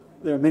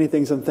There are many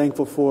things I'm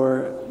thankful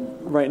for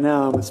right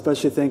now. I'm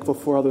especially thankful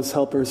for all those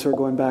helpers who are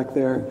going back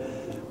there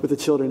with the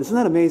children. Isn't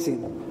that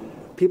amazing?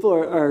 People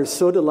are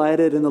so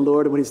delighted in the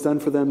Lord and what He's done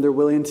for them. They're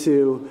willing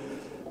to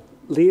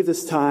leave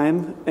this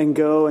time and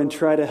go and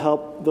try to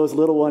help those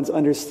little ones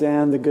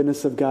understand the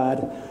goodness of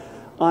God.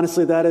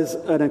 Honestly, that is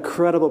an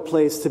incredible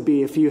place to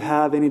be. If you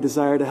have any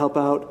desire to help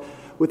out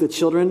with the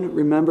children,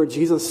 remember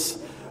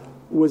Jesus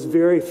was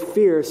very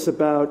fierce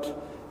about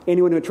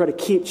anyone who would try to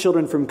keep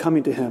children from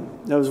coming to Him.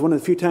 That was one of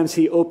the few times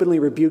He openly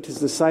rebuked His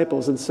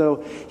disciples. And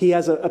so He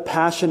has a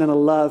passion and a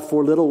love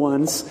for little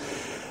ones.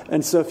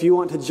 And so if you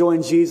want to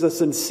join Jesus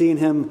in seeing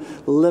Him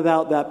live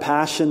out that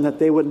passion, that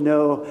they would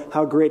know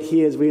how great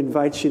He is, we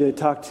invite you to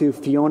talk to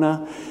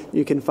Fiona.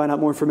 You can find out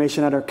more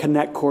information at our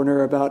Connect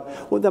Corner about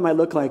what that might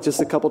look like. Just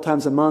a couple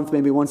times a month,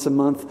 maybe once a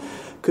month,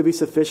 could be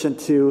sufficient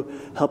to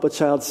help a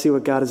child see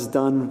what God has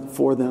done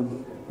for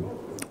them.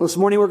 Well, this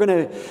morning we're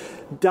going to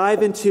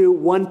dive into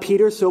 1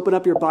 Peter. So open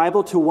up your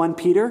Bible to 1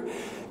 Peter.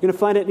 You're going to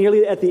find it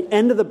nearly at the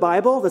end of the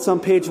Bible. That's on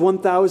page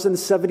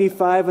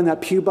 1075 in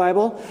that Pew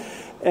Bible.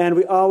 And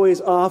we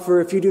always offer,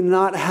 if you do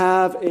not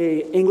have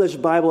an English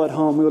Bible at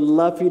home, we would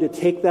love for you to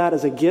take that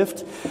as a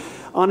gift.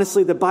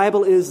 Honestly, the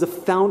Bible is the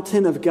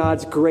fountain of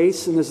God's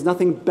grace, and there's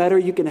nothing better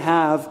you can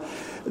have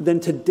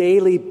than to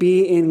daily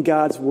be in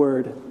God's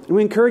Word. And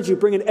we encourage you,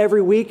 bring it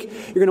every week.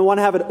 You're going to want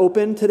to have it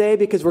open today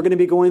because we're going to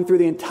be going through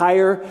the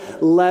entire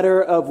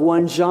letter of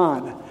 1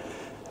 John.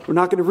 We're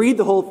not going to read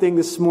the whole thing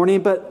this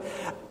morning, but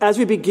as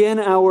we begin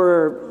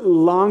our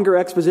longer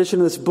exposition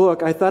of this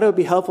book, I thought it would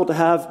be helpful to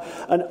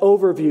have an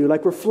overview.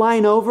 Like we're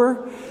flying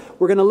over,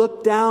 we're going to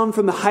look down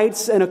from the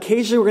heights, and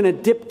occasionally we're going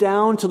to dip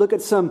down to look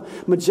at some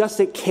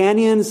majestic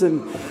canyons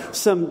and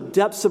some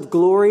depths of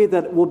glory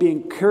that will be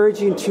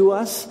encouraging to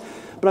us.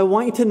 But I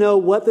want you to know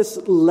what this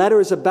letter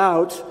is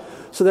about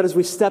so that as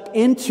we step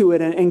into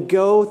it and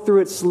go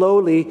through it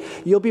slowly,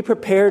 you'll be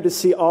prepared to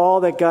see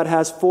all that God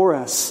has for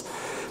us.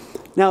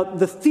 Now,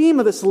 the theme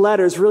of this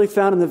letter is really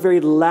found in the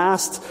very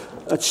last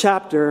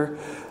chapter.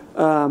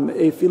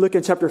 If you look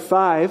at chapter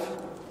 5,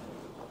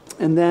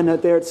 and then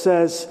there it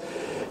says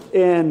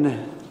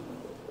in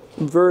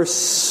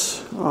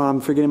verse,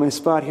 I'm forgetting my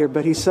spot here,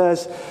 but he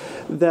says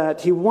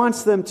that he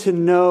wants them to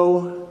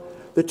know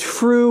the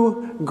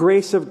true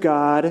grace of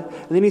God.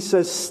 And then he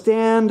says,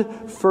 stand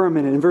firm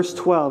in it. In verse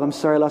 12, I'm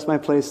sorry, I lost my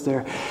place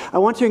there. I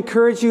want to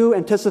encourage you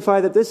and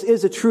testify that this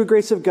is the true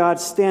grace of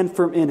God. Stand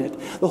firm in it.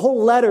 The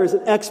whole letter is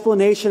an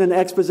explanation and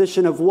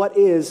exposition of what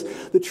is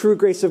the true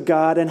grace of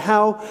God and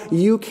how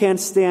you can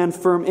stand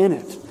firm in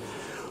it.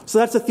 So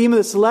that's the theme of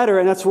this letter,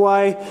 and that's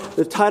why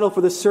the title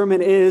for this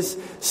sermon is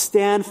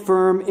Stand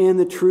Firm in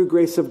the True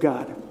Grace of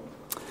God.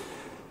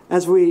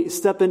 As we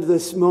step into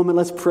this moment,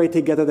 let's pray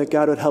together that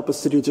God would help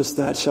us to do just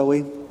that, shall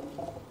we?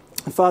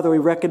 Father, we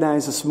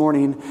recognize this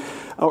morning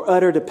our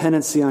utter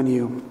dependency on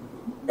you.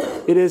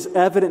 It is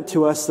evident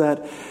to us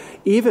that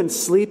even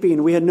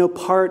sleeping, we had no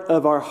part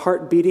of our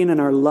heart beating and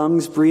our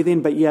lungs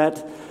breathing, but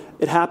yet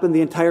it happened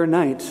the entire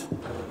night.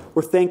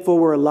 We're thankful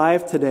we're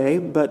alive today,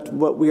 but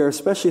what we are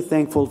especially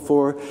thankful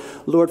for,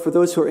 Lord, for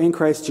those who are in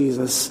Christ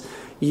Jesus,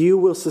 you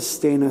will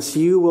sustain us.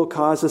 You will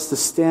cause us to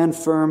stand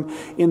firm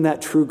in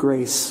that true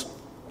grace.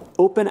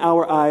 Open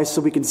our eyes so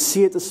we can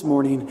see it this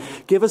morning.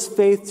 Give us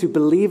faith to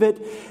believe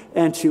it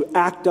and to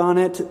act on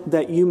it,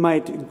 that you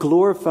might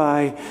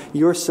glorify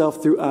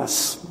yourself through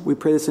us. We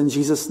pray this in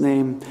Jesus'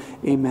 name.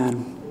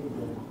 Amen.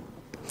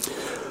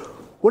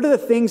 One of the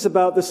things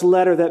about this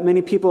letter that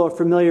many people are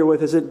familiar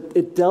with is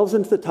it delves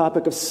into the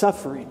topic of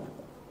suffering.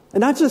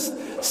 And not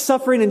just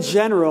suffering in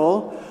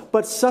general,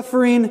 but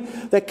suffering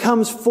that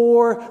comes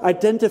for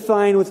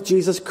identifying with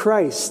Jesus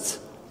Christ.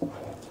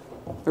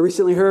 I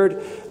recently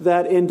heard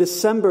that in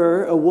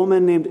December, a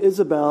woman named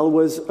Isabel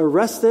was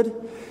arrested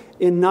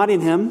in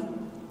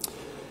Nottingham.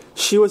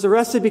 She was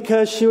arrested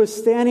because she was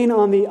standing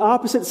on the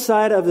opposite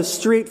side of the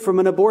street from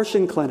an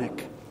abortion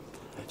clinic.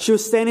 She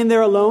was standing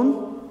there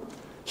alone.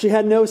 She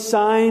had no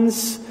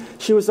signs.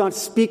 She was not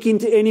speaking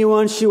to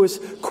anyone. She was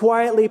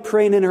quietly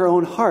praying in her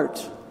own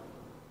heart.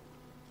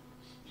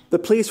 The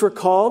police were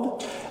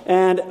called,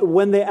 and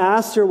when they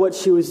asked her what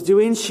she was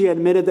doing, she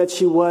admitted that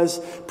she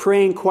was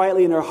praying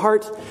quietly in her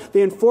heart.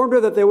 They informed her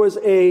that there was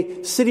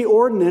a city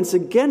ordinance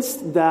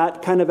against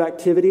that kind of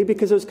activity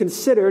because it was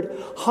considered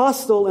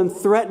hostile and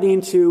threatening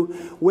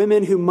to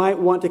women who might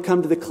want to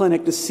come to the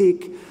clinic to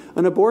seek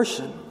an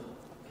abortion.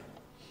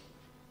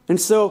 And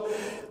so,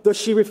 though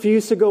she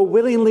refused to go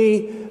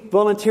willingly,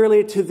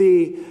 voluntarily to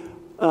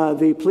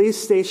the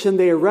police station,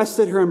 they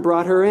arrested her and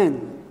brought her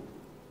in.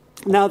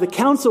 Now, the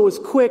council was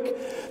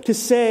quick to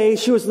say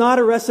she was not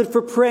arrested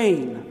for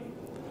praying.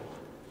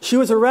 She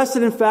was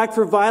arrested, in fact,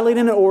 for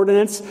violating an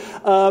ordinance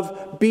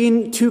of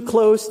being too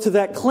close to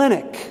that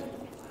clinic.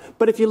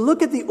 But if you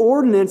look at the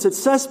ordinance, it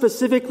says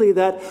specifically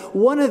that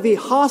one of the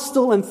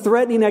hostile and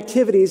threatening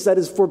activities that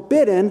is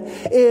forbidden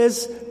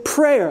is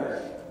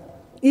prayer.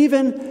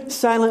 Even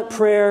silent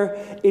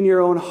prayer in your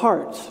own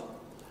heart.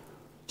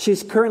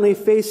 She's currently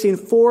facing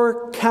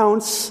 4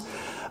 counts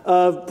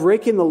of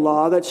breaking the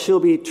law that she'll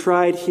be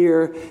tried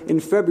here in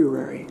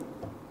February.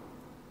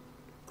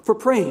 for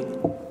praying.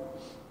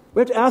 We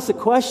have to ask the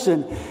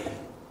question,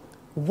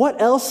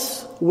 what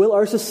else will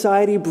our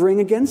society bring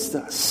against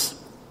us?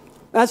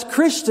 As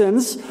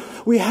Christians,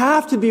 we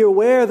have to be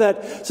aware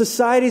that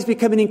society is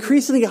becoming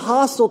increasingly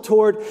hostile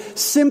toward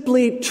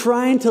simply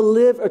trying to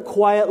live a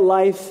quiet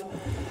life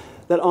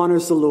that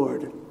honors the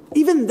Lord.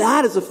 Even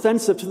that is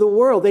offensive to the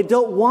world. They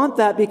don't want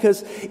that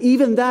because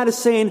even that is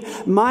saying,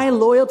 my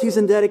loyalties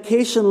and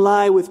dedication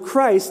lie with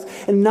Christ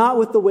and not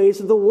with the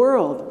ways of the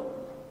world.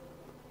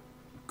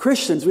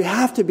 Christians, we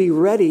have to be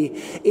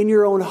ready in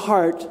your own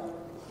heart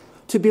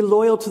to be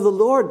loyal to the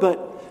Lord. But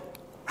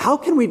how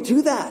can we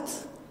do that?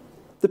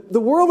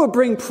 The world will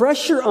bring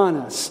pressure on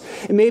us.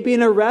 It may be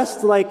an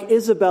arrest like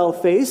Isabel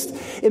faced.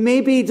 It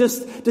may be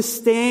just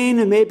disdain.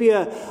 It may be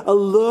a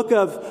look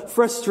of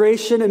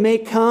frustration. It may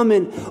come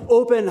in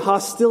open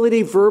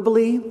hostility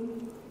verbally.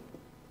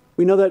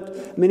 We know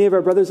that many of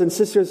our brothers and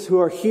sisters who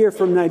are here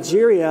from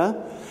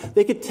Nigeria,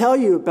 they could tell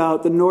you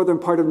about the northern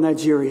part of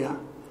Nigeria,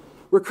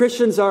 where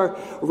Christians are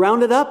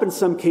rounded up in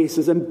some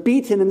cases and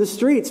beaten in the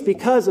streets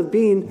because of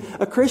being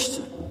a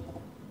Christian.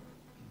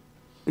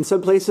 In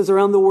some places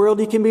around the world,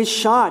 you can be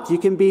shot. You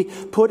can be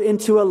put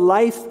into a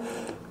life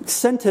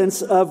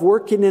sentence of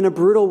working in a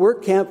brutal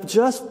work camp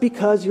just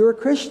because you're a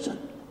Christian.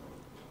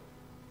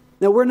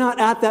 Now, we're not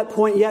at that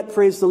point yet,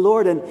 praise the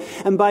Lord.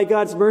 And by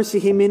God's mercy,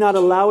 He may not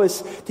allow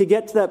us to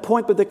get to that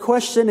point. But the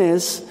question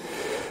is,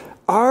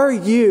 are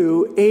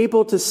you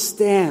able to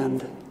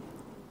stand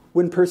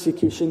when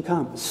persecution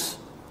comes?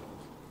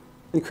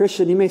 And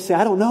Christian, you may say,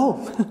 I don't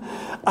know.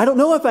 I don't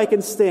know if I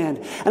can stand.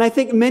 And I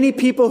think many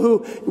people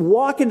who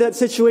walk into that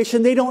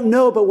situation, they don't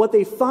know. But what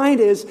they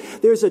find is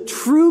there's a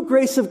true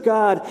grace of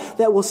God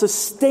that will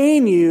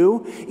sustain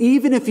you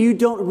even if you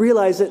don't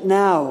realize it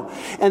now.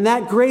 And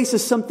that grace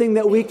is something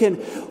that we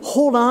can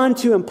hold on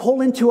to and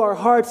pull into our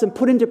hearts and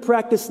put into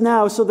practice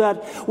now so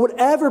that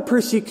whatever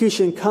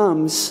persecution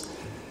comes,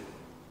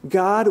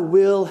 God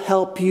will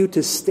help you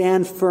to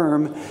stand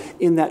firm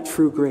in that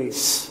true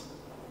grace.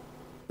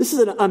 This is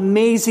an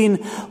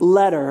amazing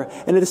letter,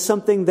 and it is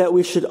something that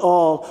we should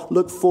all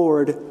look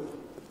forward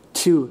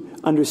to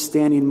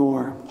understanding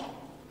more.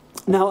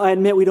 Now, I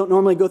admit we don't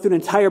normally go through an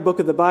entire book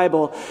of the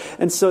Bible,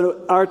 and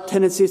so our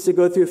tendency is to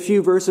go through a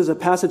few verses, a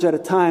passage at a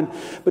time.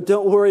 But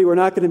don't worry, we're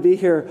not going to be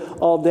here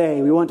all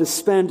day. We want to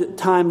spend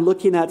time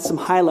looking at some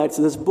highlights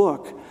of this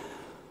book.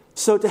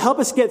 So to help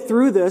us get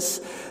through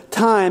this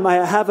time, I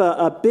have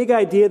a big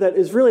idea that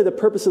is really the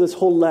purpose of this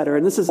whole letter,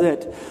 and this is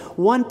it.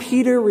 1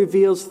 Peter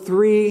reveals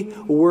 3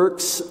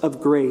 works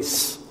of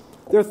grace.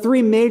 There are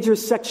 3 major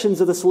sections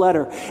of this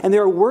letter, and they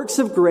are works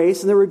of grace,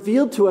 and they're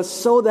revealed to us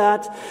so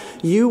that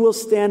you will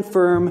stand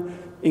firm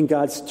in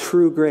God's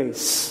true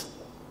grace.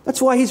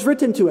 That's why He's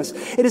written to us.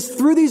 It is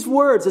through these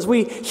words, as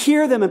we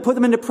hear them and put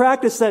them into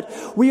practice, that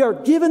we are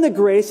given the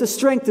grace, the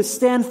strength to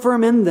stand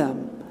firm in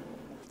them.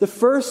 The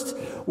first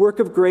work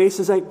of grace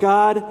is that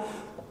God,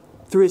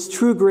 through His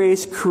true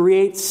grace,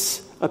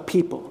 creates a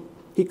people.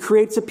 He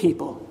creates a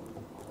people.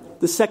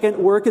 The second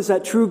work is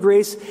that true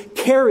grace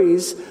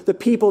carries the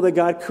people that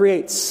God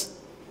creates.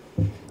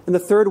 And the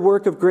third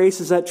work of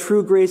grace is that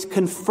true grace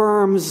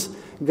confirms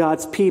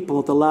God's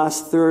people, the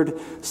last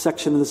third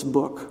section of this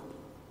book.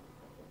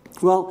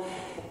 Well,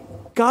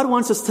 God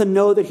wants us to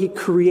know that He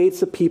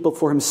creates a people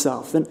for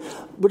Himself. And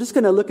we're just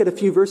going to look at a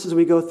few verses as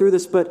we go through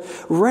this, but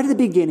right at the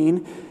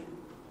beginning,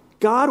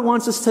 God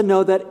wants us to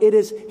know that it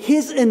is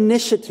His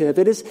initiative,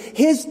 it is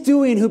His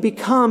doing who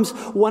becomes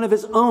one of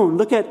His own.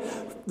 Look at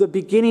the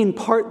beginning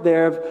part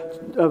there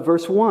of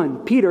verse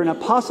 1. Peter, an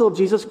apostle of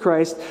Jesus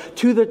Christ,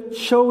 to the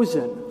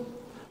chosen.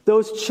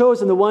 Those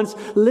chosen, the ones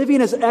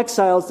living as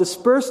exiles,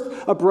 dispersed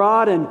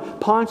abroad in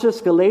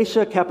Pontus,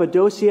 Galatia,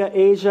 Cappadocia,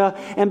 Asia,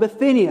 and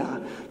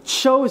Bithynia.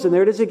 Chosen,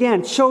 there it is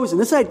again, chosen.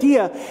 This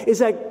idea is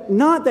that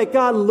not that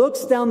God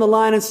looks down the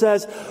line and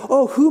says,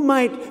 oh, who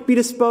might be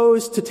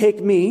disposed to take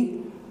me?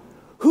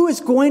 Who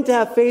is going to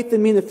have faith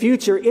in me in the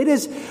future? It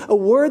is a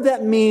word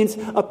that means,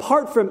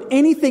 apart from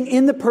anything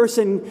in the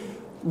person,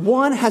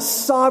 one has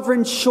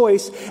sovereign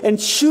choice and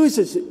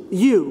chooses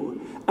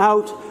you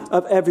out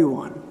of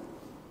everyone.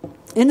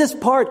 In this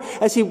part,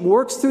 as he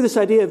works through this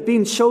idea of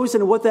being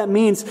chosen and what that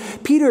means,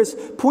 Peter is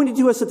pointing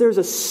to us that there's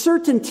a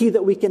certainty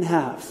that we can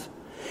have.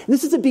 And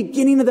this is the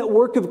beginning of that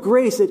work of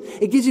grace.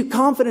 It gives you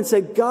confidence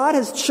that God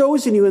has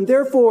chosen you, and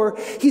therefore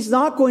He's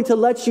not going to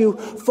let you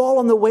fall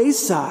on the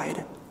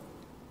wayside.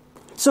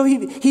 So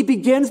he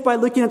begins by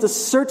looking at the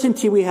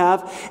certainty we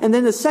have. And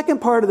then the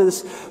second part of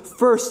this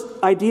first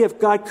idea of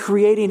God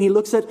creating, He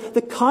looks at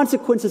the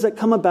consequences that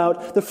come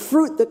about, the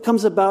fruit that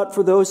comes about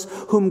for those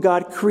whom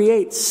God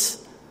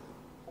creates.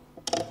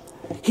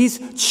 He's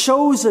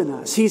chosen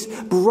us. He's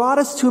brought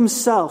us to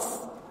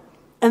Himself.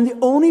 And the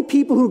only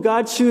people who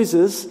God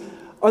chooses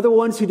are the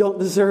ones who don't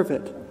deserve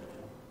it.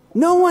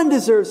 No one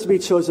deserves to be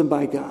chosen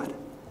by God.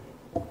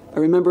 I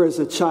remember as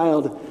a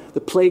child, the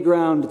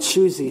playground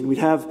choosing. We'd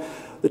have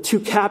the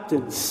 2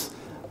 captains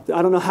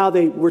I don't know how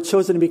they were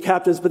chosen to be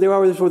captains, but they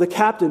always were the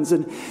captains.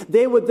 And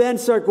they would then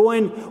start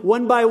going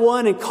one by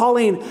one and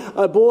calling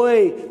a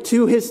boy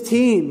to his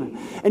team.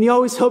 And you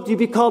always hoped you'd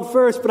be called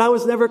first, but I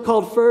was never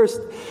called first.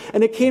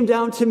 And it came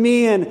down to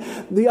me and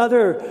the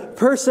other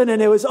person,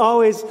 and it was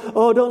always,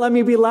 oh, don't let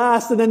me be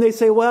last. And then they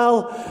say,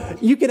 well,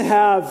 you can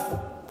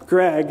have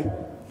Greg.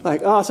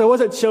 Like, oh, so I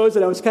wasn't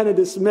chosen. I was kind of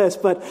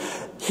dismissed. But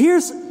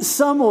here's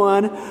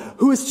someone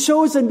who is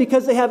chosen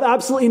because they have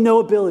absolutely no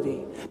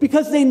ability.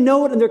 Because they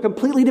know it and they're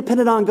completely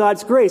dependent on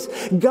God's grace.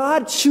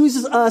 God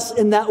chooses us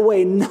in that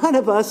way. None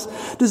of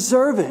us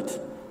deserve it.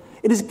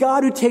 It is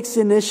God who takes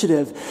the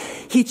initiative.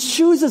 He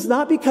chooses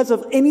not because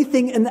of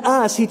anything in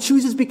us. He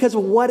chooses because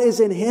of what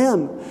is in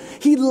Him.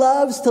 He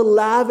loves to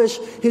lavish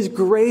His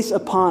grace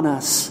upon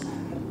us.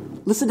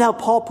 Listen to how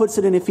Paul puts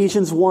it in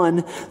Ephesians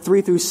 1,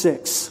 3 through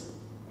 6.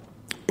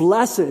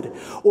 Blessed,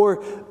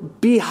 or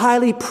be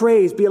highly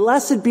praised.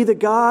 Blessed be the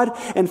God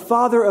and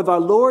Father of our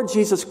Lord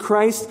Jesus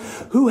Christ,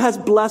 who has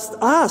blessed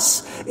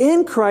us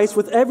in Christ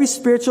with every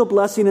spiritual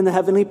blessing in the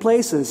heavenly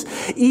places,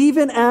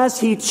 even as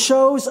He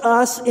chose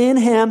us in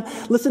Him,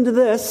 listen to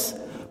this,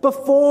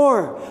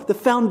 before the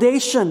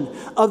foundation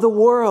of the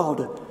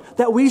world,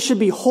 that we should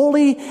be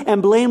holy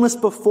and blameless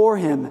before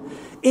Him.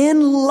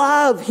 In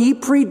love, He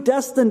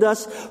predestined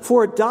us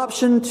for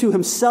adoption to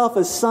Himself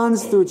as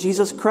sons through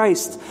Jesus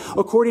Christ,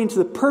 according to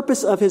the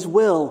purpose of His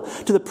will,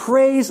 to the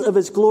praise of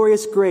His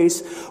glorious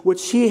grace,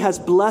 which He has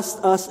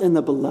blessed us in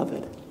the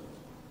Beloved.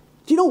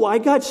 Do you know why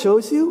God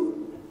chose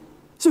you?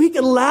 So He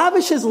can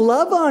lavish His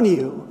love on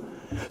you.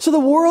 So the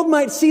world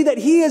might see that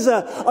He is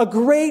a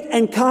great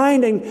and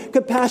kind and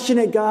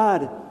compassionate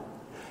God.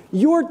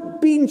 Your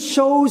being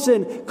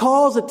chosen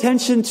calls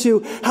attention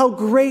to how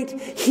great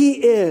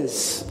He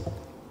is.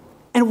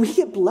 And we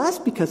get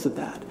blessed because of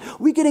that.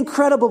 We get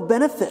incredible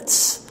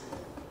benefits.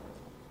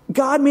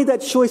 God made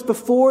that choice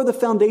before the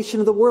foundation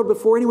of the world,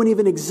 before anyone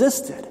even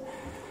existed.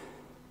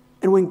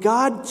 And when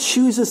God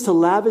chooses to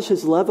lavish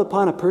His love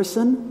upon a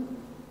person,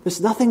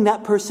 there's nothing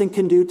that person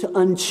can do to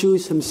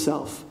unchoose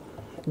Himself.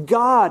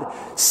 God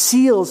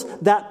seals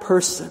that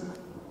person.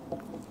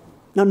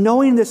 Now,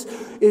 knowing this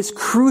is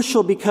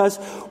crucial because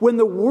when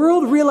the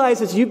world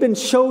realizes you've been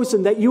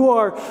chosen, that you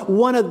are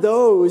one of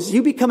those,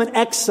 you become an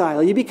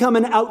exile, you become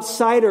an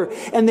outsider,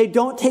 and they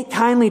don't take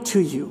kindly to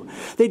you.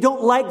 They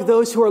don't like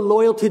those who are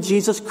loyal to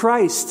Jesus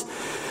Christ.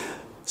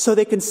 So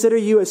they consider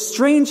you as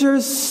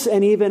strangers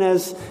and even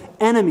as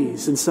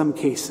enemies in some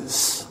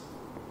cases.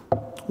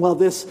 Well,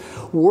 this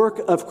work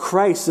of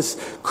Christ,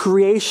 this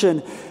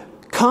creation,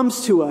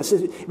 comes to us.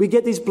 We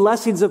get these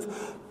blessings of,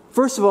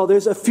 first of all,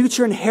 there's a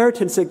future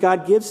inheritance that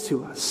God gives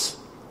to us.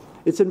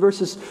 It's in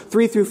verses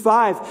 3 through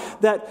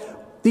 5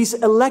 that these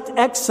elect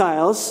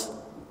exiles,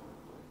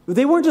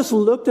 they weren't just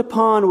looked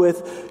upon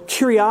with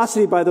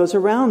curiosity by those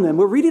around them.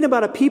 We're reading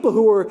about a people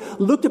who were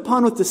looked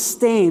upon with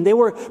disdain. They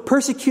were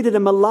persecuted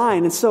and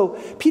maligned. And so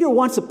Peter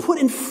wants to put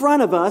in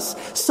front of us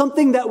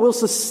something that will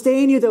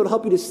sustain you, that will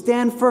help you to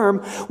stand firm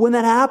when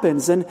that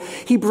happens. And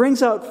he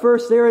brings out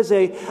first, there is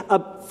a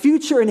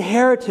future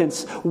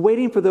inheritance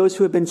waiting for those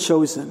who have been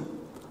chosen.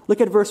 Look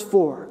at verse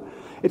 4.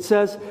 It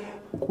says,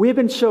 we have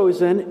been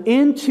chosen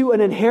into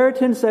an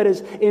inheritance that is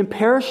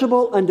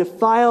imperishable,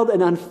 undefiled,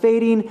 and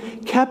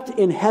unfading, kept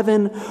in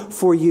heaven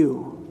for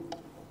you.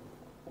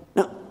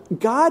 Now,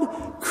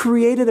 God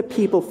created a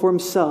people for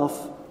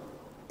Himself.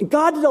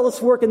 God did all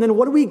this work, and then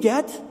what do we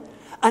get?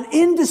 An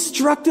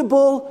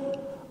indestructible,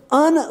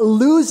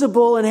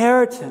 unlosable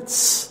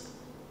inheritance.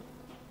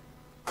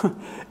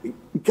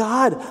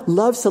 God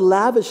loves to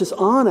lavish this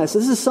on us.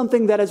 This is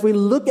something that as we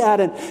look at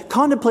and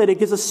contemplate, it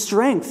gives us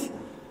strength.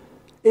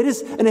 It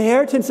is an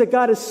inheritance that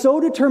God is so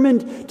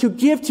determined to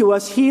give to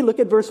us. Look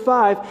at verse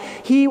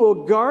 5, He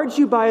will guard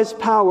you by His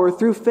power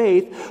through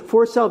faith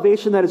for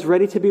salvation that is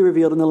ready to be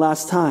revealed in the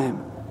last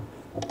time.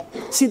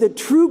 See, the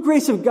true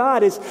grace of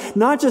God is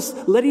not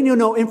just letting you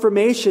know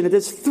information. It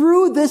is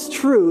through this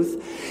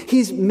truth,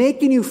 He's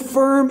making you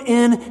firm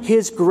in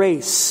His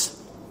grace.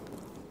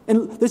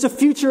 And there's a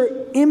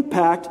future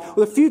impact,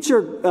 or the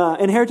future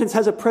inheritance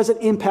has a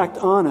present impact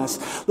on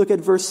us. Look at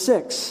verse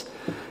 6.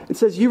 It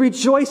says, you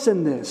rejoice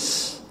in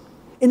this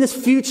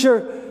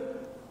future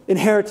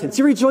inheritance.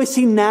 You're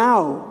rejoicing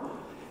now,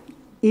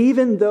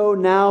 even though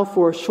now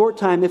for a short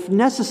time, if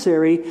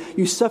necessary,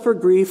 you suffer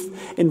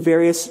grief in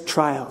various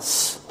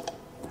trials.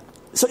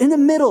 So in the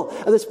middle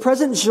of this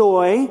present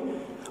joy,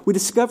 we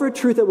discover a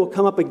truth that will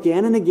come up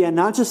again and again,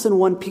 not just in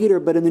 1 Peter,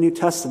 but in the New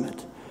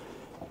Testament.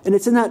 And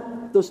it's in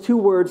those two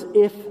words,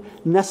 if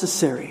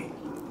necessary.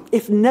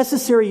 If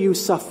necessary, you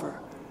suffer.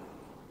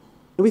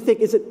 And we think,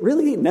 is it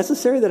really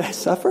necessary that I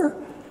suffer?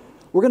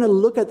 We're going to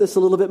look at this a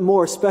little bit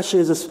more, especially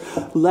as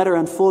this letter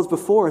unfolds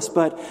before us.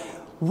 But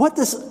what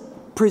this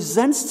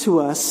presents to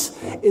us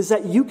is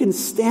that you can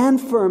stand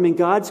firm in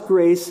God's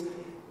grace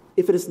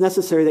if it is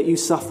necessary that you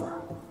suffer.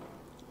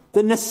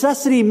 The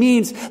necessity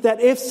means that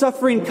if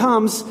suffering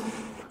comes,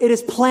 it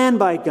is planned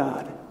by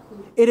God.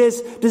 It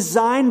is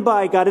designed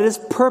by God. It is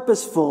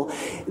purposeful.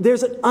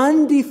 There's an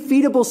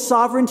undefeatable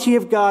sovereignty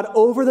of God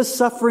over the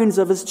sufferings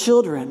of His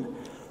children.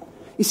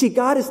 You see,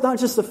 God is not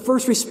just the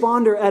first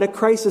responder at a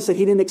crisis that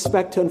he didn't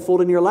expect to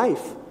unfold in your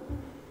life.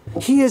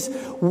 He is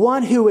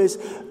one who is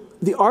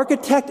the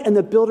architect and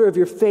the builder of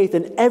your faith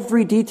and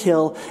every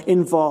detail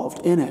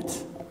involved in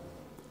it.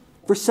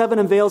 Verse 7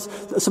 unveils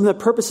some of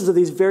the purposes of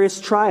these various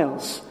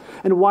trials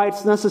and why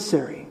it's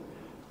necessary.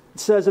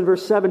 It says in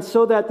verse 7,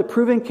 so that the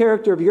proven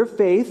character of your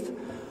faith,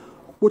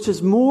 which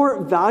is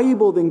more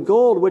valuable than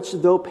gold, which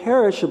though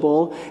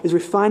perishable is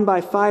refined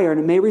by fire,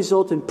 and it may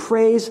result in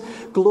praise,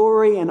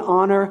 glory, and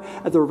honor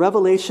at the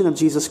revelation of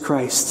Jesus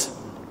Christ.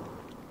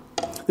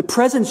 The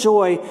present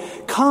joy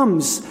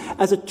comes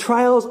as the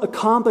trials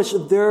accomplish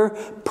their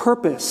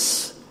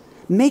purpose,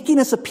 making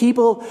us a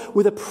people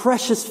with a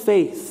precious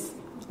faith.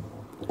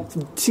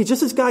 See,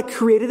 just as God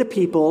created a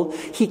people,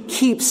 he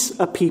keeps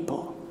a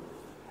people.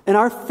 And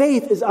our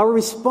faith is our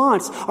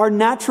response, our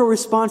natural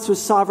response to a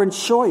sovereign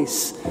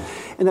choice.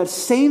 And that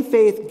same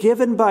faith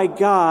given by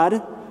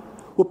God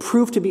will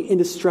prove to be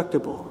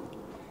indestructible.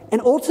 And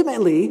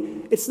ultimately,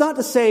 it's not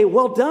to say,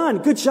 well done,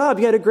 good job,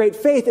 you had a great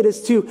faith. It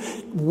is to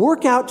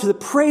work out to the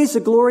praise, the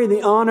glory, and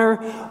the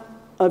honor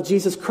of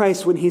Jesus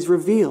Christ when he's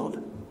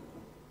revealed.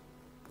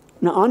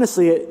 Now,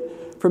 honestly,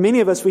 for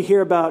many of us, we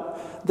hear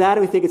about that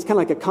and we think it's kind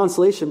of like a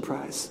consolation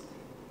prize.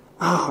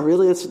 Oh,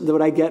 really? That's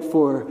what I get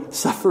for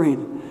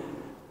suffering.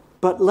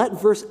 But let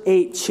verse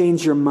 8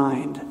 change your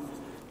mind.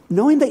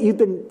 Knowing that you've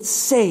been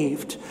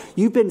saved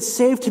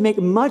to make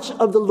much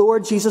of the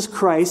Lord Jesus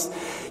Christ,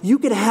 you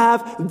can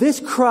have this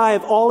cry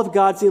of all of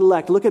God's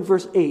elect. Look at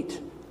verse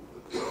 8.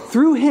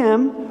 Through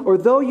him, or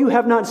though you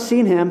have not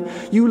seen him,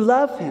 you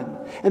love him.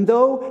 And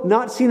though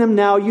not seen him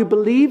now, you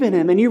believe in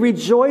him, and you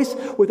rejoice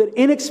with an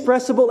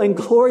inexpressible and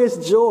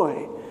glorious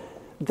joy.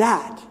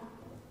 That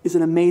is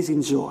an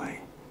amazing joy.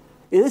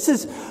 And this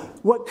is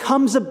what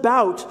comes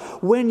about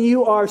when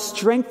you are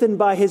strengthened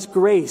by his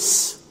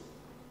grace.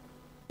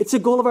 It's the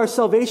goal of our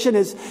salvation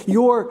is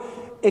your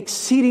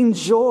exceeding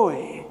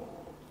joy.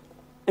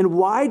 And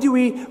why do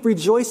we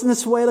rejoice in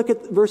this way? Look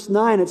at verse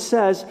 9. It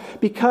says,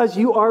 because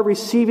you are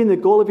receiving the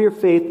goal of your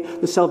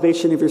faith, the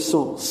salvation of your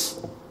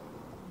souls.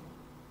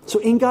 So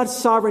in God's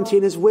sovereignty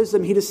and his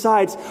wisdom, he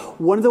decides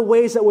one of the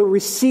ways that we'll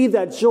receive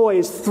that joy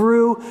is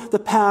through the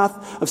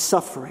path of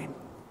suffering.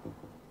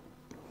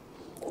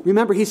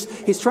 Remember, he's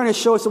trying to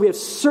show us that we have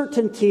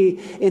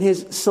certainty in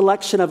his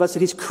selection of us, that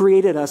he's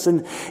created us.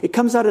 And it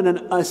comes out in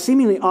a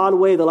seemingly odd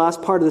way, the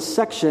last part of this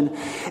section,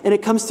 and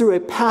it comes through a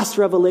past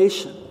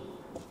revelation.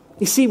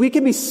 You see, we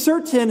can be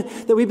certain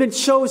that we've been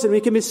chosen.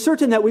 We can be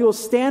certain that we will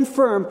stand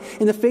firm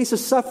in the face of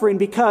suffering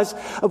because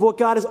of what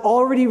God has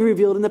already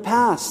revealed in the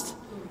past.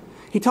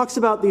 He talks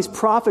about these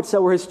prophets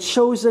that were his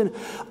chosen,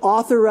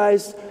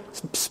 authorized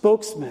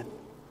spokesmen.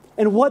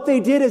 And what they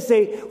did is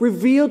they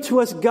revealed to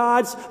us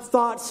God's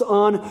thoughts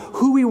on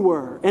who we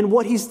were and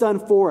what he's done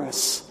for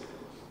us.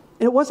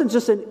 And it wasn't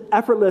just an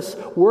effortless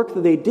work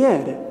that they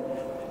did.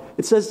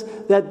 It says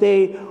that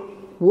they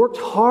worked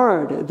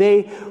hard.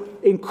 They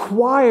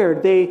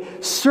inquired. They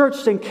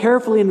searched and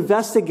carefully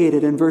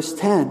investigated in verse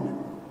 10.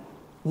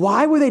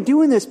 Why were they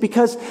doing this?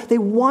 Because they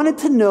wanted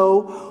to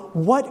know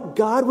what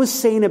God was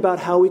saying about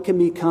how we can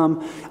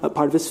become a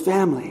part of his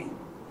family.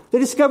 They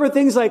discovered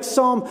things like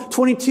Psalm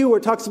 22, where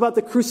it talks about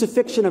the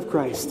crucifixion of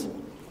Christ.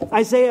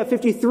 Isaiah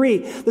 53,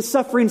 the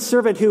suffering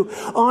servant who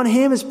on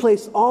him has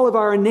placed all of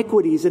our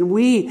iniquities, and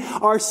we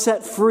are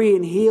set free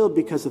and healed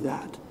because of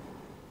that.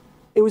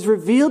 It was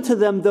revealed to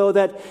them, though,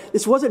 that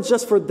this wasn't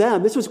just for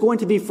them. This was going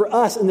to be for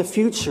us in the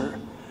future,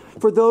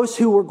 for those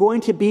who were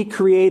going to be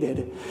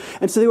created.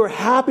 And so they were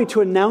happy to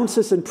announce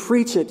this and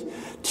preach it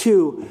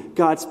to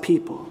God's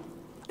people.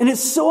 And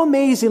it's so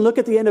amazing. Look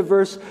at the end of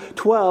verse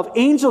 12.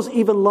 Angels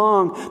even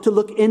long to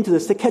look into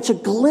this, to catch a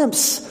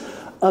glimpse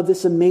of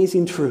this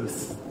amazing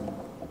truth.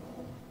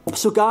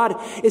 So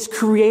God is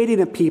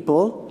creating a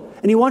people,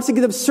 and he wants to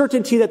give them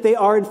certainty that they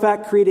are in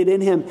fact created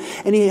in him.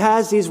 And he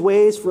has these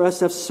ways for us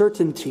to have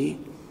certainty.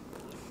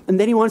 And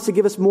then he wants to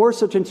give us more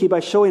certainty by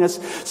showing us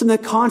some of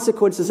the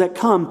consequences that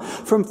come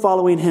from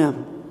following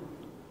him.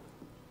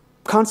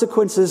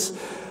 Consequences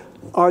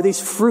are these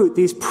fruit,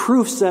 these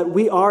proofs that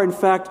we are in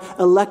fact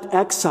elect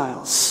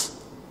exiles.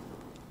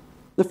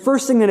 The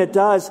first thing that it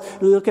does,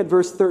 we look at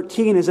verse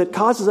 13, is it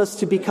causes us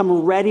to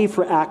become ready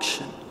for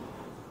action.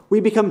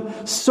 We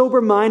become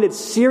sober-minded,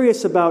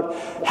 serious about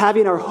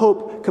having our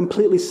hope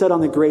completely set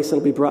on the grace that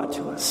will be brought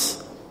to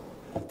us.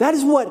 That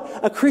is what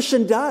a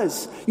Christian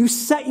does. You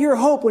set your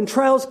hope. When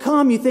trials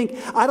come, you think,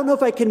 I don't know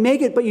if I can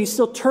make it, but you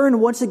still turn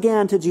once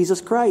again to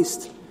Jesus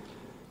Christ.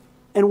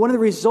 And one of the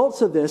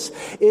results of this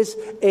is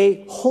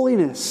a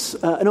holiness,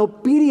 an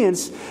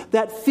obedience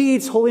that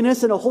feeds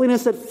holiness, and a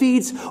holiness that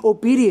feeds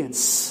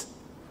obedience.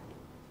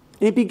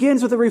 And it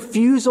begins with a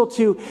refusal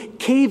to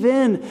cave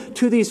in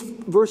to these,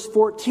 verse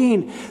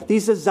 14,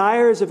 these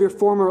desires of your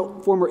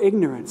former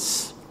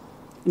ignorance.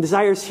 And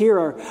desires here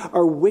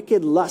are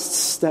wicked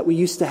lusts that we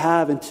used to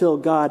have until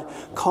God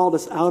called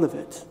us out of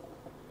it.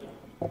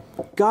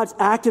 God's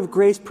active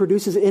grace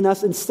produces in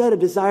us instead a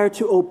desire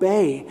to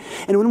obey.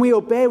 And when we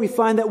obey, we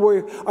find that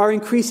we are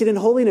increasing in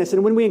holiness.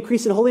 And when we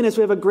increase in holiness,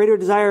 we have a greater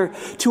desire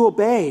to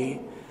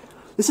obey.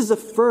 This is the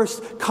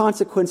first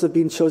consequence of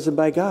being chosen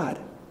by God.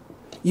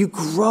 You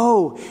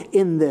grow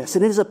in this,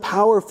 and it is a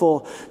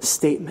powerful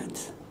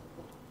statement.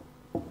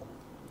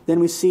 Then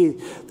we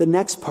see the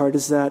next part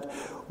is that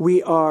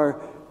we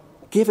are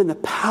given the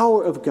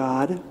power of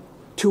God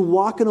to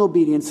walk in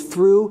obedience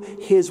through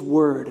His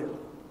Word.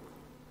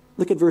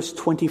 Look at verse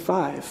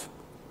 25.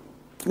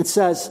 It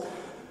says,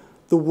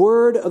 "The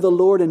word of the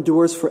Lord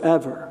endures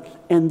forever,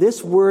 and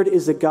this word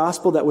is the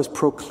gospel that was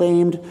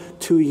proclaimed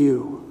to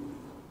you."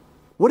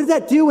 What did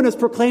that do when it was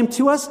proclaimed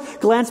to us?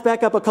 Glance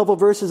back up a couple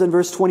verses in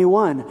verse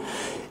 21.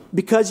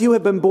 "Because you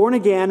have been born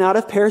again, not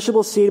of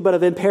perishable seed, but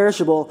of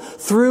imperishable,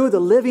 through the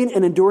living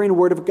and enduring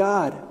word of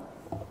God."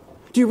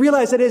 Do you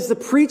realize that it is the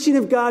preaching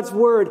of God's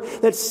word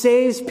that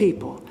saves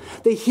people?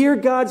 They hear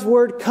God's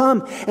word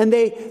come, and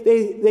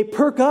they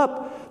perk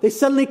up. They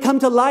suddenly come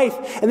to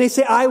life, and they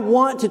say, "I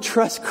want to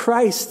trust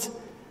Christ."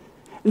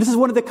 And this is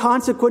one of the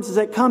consequences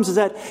that comes, is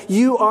that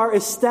you are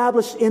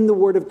established in the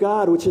word of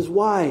God, which is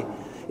why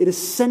it is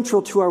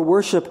central to our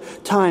worship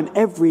time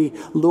every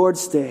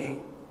Lord's Day.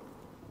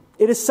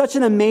 It is such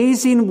an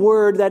amazing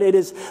word that it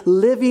is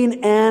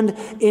living and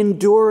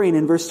enduring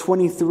in verse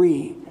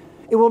 23.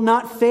 It will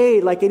not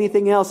fade like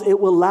anything else.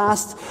 It will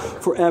last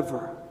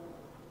forever.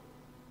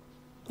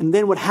 And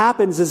then what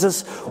happens is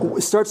this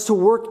starts to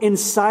work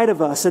inside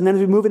of us. And then as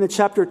we move into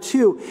chapter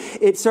 2,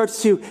 it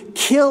starts to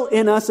kill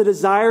in us a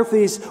desire for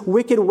these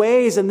wicked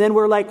ways. And then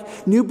we're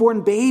like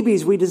newborn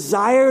babies. We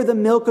desire the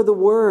milk of the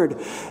word.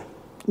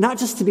 Not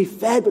just to be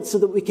fed, but so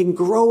that we can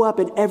grow up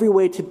in every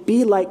way to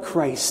be like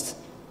Christ.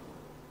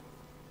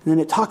 And then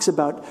it talks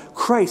about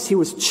Christ. He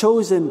was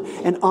chosen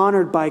and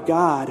honored by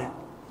God.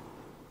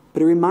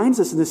 But it reminds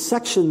us in this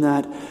section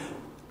that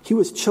He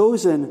was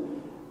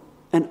chosen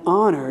and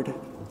honored,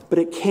 but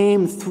it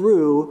came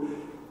through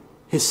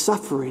His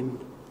suffering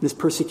and His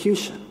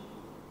persecution.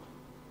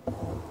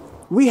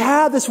 We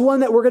have this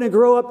one that we're going to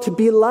grow up to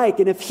be like.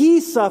 And if He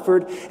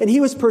suffered and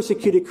He was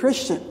persecuted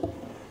Christian,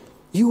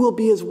 you will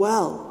be as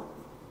well.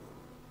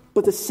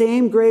 But the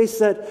same grace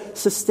that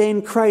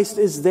sustained Christ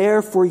is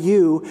there for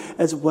you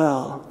as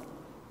well.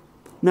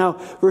 Now,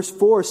 verse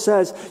 4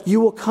 says, "You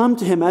will come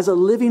to Him as a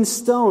living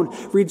stone,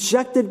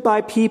 rejected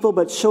by people,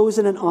 but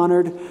chosen and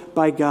honored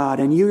by God.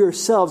 And you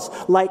yourselves,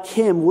 like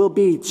Him, will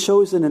be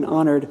chosen and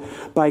honored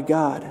by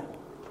God."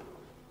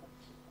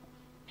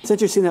 It's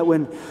interesting that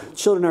when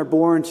children are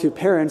born to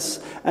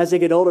parents, as they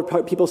get older,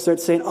 people start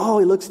saying, "Oh,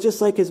 he looks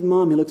just like his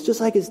mom. He looks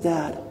just like his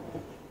dad."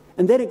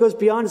 And then it goes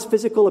beyond his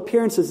physical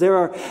appearances. There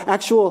are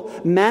actual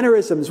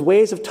mannerisms,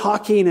 ways of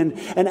talking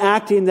and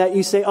acting that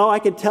you say, "Oh, I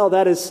can tell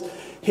that is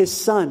his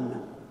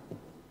son."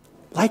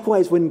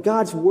 Likewise, when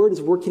God's word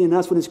is working in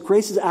us, when His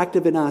grace is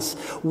active in us,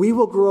 we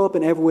will grow up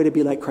in every way to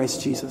be like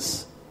Christ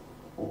Jesus.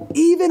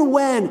 Even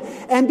when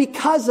and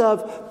because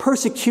of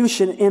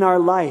persecution in our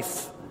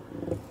life.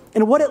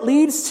 And what it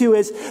leads to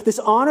is this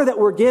honor that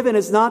we're given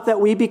is not that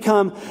we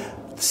become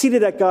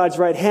seated at God's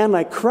right hand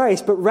like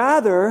Christ, but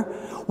rather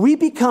we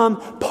become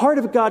part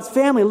of God's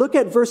family. Look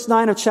at verse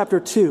 9 of chapter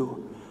 2.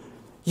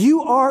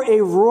 You are a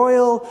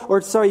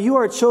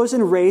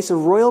chosen race, a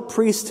royal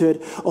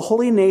priesthood, a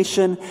holy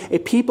nation, a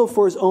people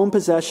for His own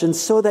possession,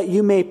 so that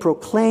you may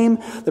proclaim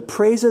the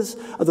praises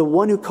of the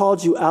one who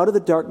called you out of the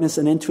darkness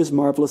and into His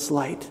marvelous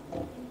light.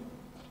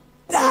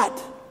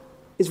 That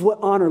is what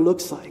honor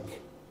looks like.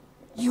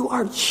 You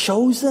are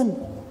chosen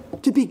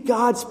to be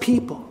God's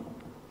people.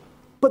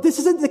 But this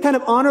isn't the kind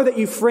of honor that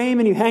you frame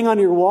and you hang on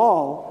your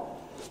wall.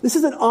 This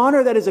is an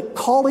honor that is a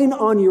calling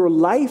on your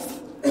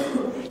life.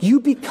 You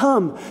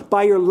become,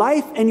 by your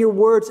life and your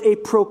words, a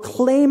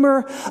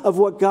proclaimer of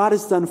what God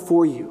has done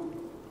for you.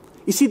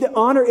 You see, the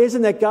honor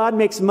isn't that God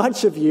makes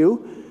much of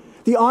you.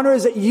 The honor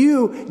is that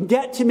you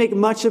get to make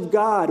much of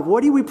God.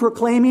 What are we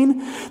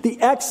proclaiming?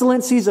 The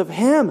excellencies of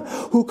Him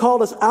who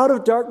called us out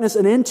of darkness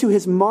and into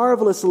His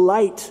marvelous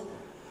light.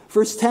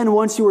 Verse 10,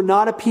 once you were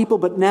not a people,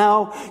 but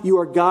now you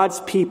are God's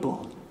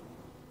people.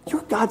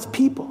 You're God's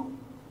people.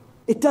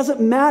 It doesn't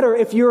matter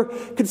if you're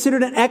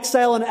considered an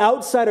exile, an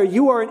outsider.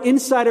 You are an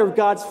insider of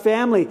God's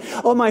family.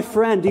 Oh, my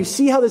friend, do you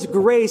see how this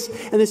grace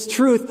and this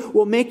truth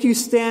will make you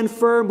stand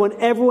firm when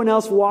everyone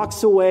else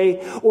walks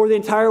away or the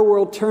entire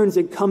world turns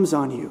and comes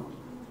on you?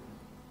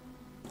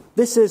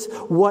 This is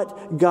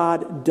what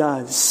God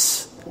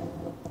does.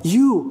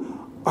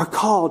 You are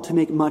called to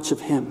make much of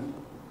Him.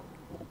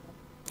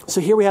 So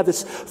here we have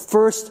this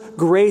first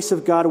grace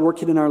of God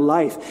working in our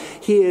life.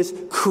 He is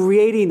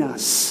creating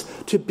us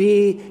to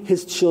be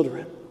His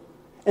children.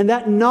 And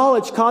that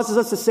knowledge causes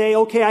us to say,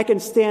 okay, I can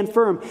stand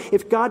firm.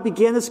 If God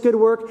began this good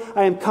work,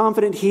 I am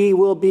confident He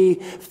will be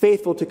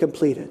faithful to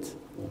complete it.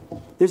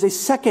 There's a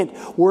second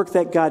work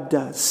that God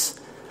does.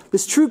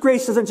 This true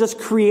grace doesn't just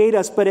create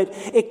us, but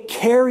it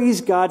carries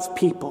God's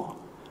people.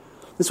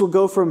 This will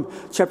go from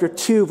chapter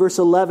 2, verse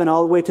 11,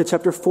 all the way to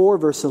chapter 4,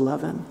 verse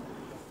 11.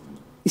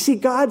 You see,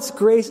 God's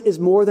grace is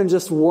more than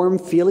just warm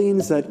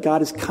feelings that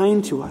God is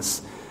kind to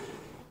us.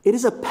 It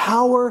is a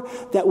power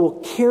that will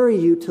carry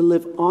you to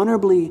live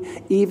honorably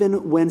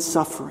even when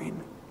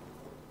suffering.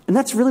 And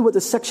that's really what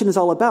this section is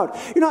all about.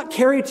 You're not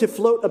carried to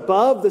float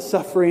above the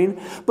suffering,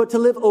 but to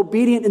live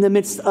obedient in the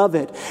midst of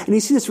it. And you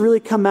see this really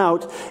come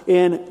out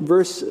in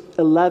verse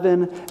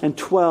 11 and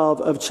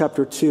 12 of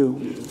chapter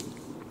 2.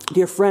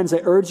 Dear friends,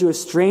 I urge you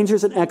as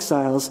strangers and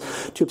exiles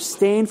to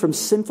abstain from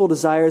sinful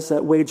desires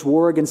that wage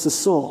war against the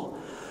soul.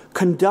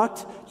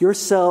 Conduct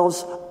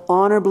yourselves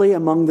honorably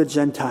among the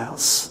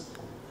Gentiles,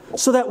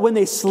 so that when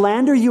they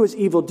slander you as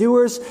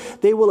evildoers,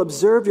 they will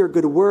observe your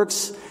good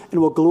works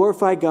and will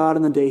glorify God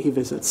on the day he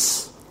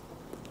visits.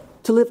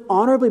 To live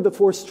honorably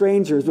before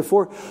strangers,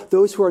 before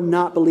those who are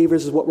not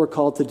believers, is what we're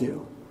called to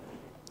do.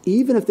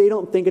 Even if they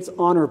don't think it's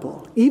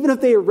honorable. Even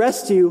if they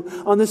arrest you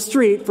on the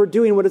street for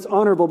doing what is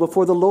honorable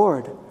before the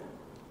Lord.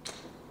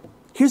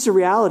 Here's the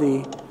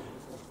reality.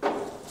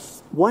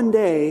 One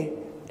day,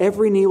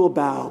 every knee will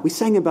bow. We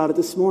sang about it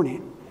this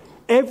morning.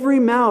 Every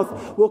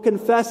mouth will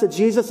confess that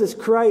Jesus is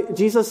Christ,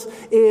 Jesus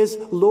is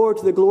Lord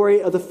to the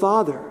glory of the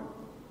Father.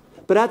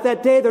 But at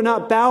that day, they're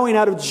not bowing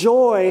out of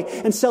joy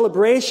and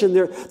celebration.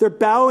 They're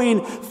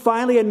bowing,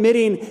 finally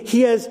admitting,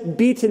 he has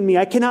beaten me.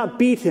 I cannot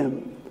beat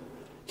him.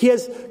 He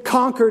has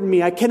conquered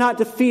me. I cannot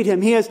defeat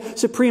him. He has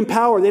supreme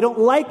power. They don't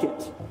like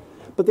it,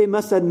 but they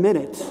must admit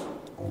it.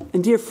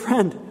 And dear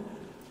friend,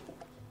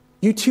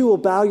 you too will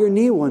bow your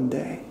knee one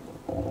day.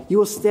 You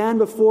will stand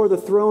before the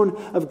throne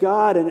of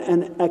God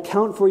and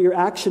account for your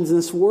actions in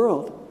this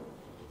world.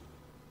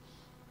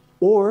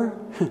 Or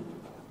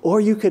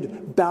you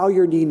could bow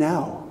your knee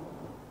now.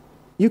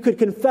 You could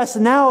confess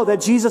now that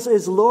Jesus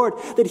is Lord,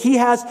 that he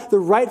has the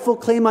rightful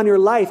claim on your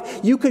life.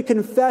 You could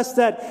confess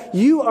that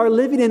you are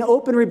living in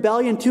open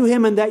rebellion to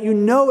him and that you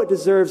know it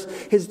deserves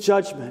his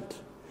judgment.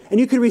 And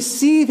you could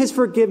receive his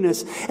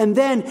forgiveness. And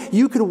then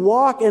you could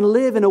walk and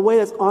live in a way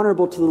that's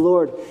honorable to the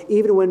Lord,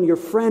 even when your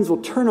friends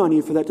will turn on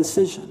you for that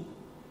decision.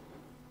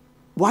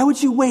 Why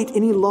would you wait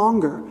any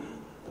longer?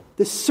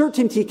 This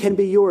certainty can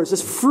be yours.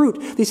 This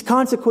fruit, these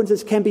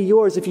consequences can be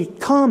yours if you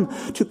come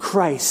to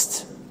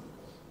Christ.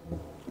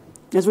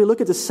 As we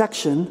look at this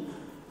section,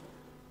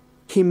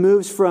 he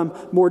moves from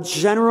more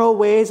general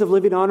ways of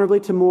living honorably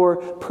to more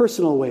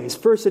personal ways.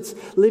 First, it's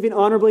living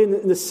honorably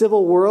in the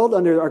civil world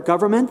under our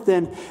government,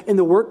 then in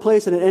the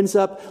workplace, and it ends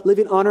up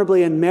living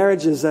honorably in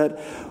marriages that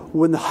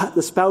when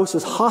the spouse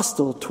is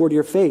hostile toward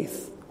your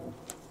faith.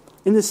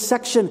 In this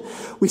section,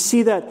 we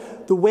see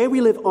that the way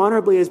we live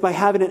honorably is by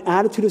having an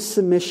attitude of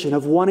submission,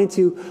 of wanting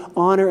to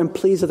honor and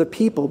please other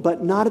people,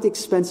 but not at the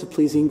expense of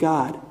pleasing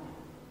God.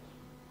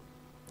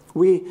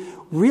 We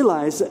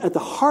realize at the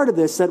heart of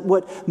this that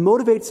what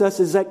motivates us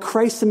is that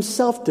Christ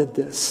himself did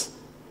this.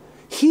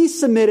 He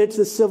submitted to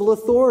the civil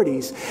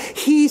authorities.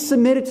 He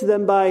submitted to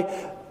them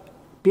by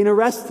being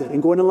arrested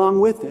and going along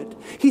with it.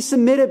 He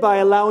submitted by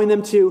allowing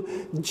them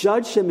to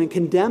judge him and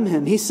condemn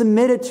him. He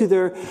submitted to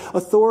their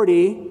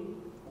authority,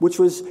 which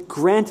was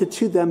granted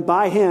to them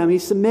by him. He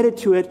submitted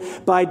to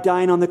it by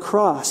dying on the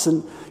cross.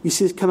 And you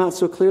see this come out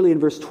so clearly in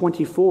verse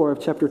 24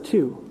 of chapter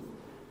 2.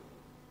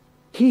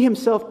 He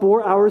himself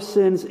bore our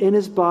sins in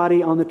his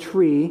body on the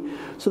tree,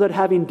 so that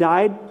having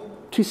died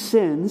to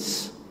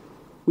sins,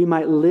 we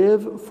might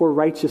live for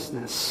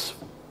righteousness.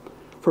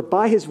 For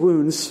by his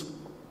wounds,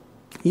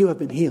 you have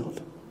been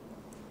healed.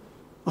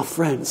 Oh,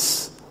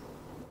 friends,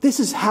 this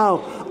is how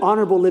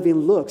honorable living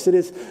looks. It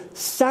is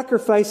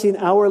sacrificing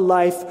our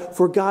life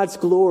for God's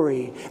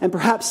glory. And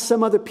perhaps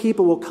some other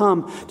people will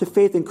come to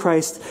faith in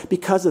Christ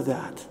because of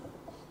that.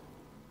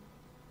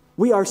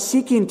 We are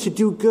seeking to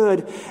do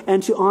good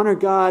and to honor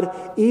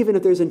God, even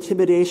if there's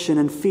intimidation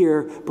and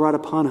fear brought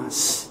upon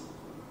us.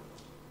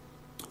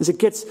 As it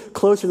gets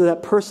closer to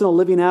that personal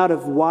living out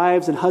of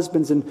wives and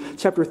husbands in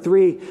chapter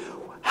 3,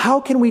 how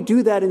can we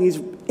do that in these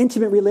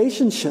intimate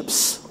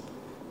relationships?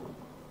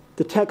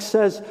 The text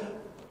says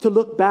to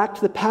look back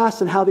to the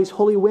past and how these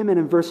holy women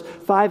in verse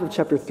 5 of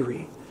chapter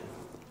 3.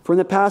 For in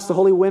the past, the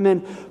holy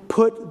women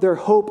put their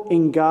hope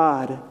in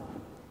God.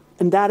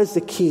 And that is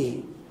the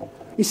key.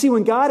 You see,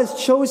 when God has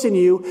chosen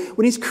you,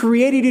 when he's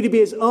created you to be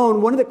his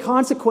own, one of the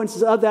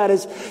consequences of that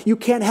is you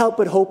can't help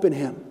but hope in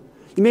him.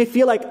 You may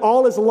feel like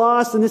all is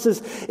lost and this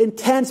is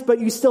intense, but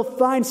you still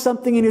find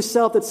something in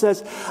yourself that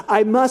says,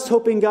 I must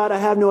hope in God. I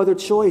have no other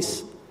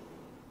choice.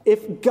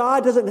 If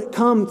God doesn't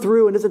come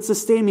through and doesn't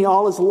sustain me,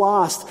 all is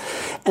lost.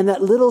 And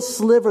that little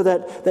sliver,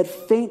 that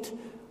faint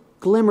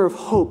glimmer of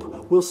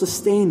hope will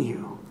sustain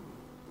you.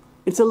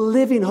 It's a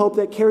living hope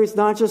that carries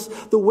not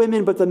just the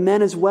women, but the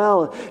men as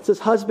well. It says,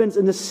 husbands,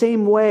 in the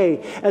same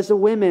way as the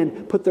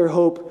women put their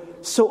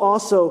hope, so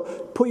also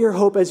put your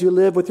hope as you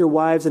live with your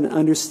wives in an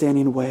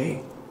understanding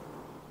way.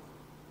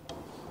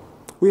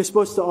 We are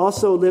supposed to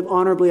also live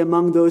honorably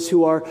among those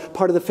who are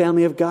part of the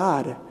family of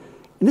God.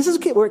 And this is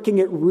where it can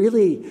get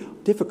really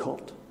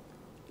difficult.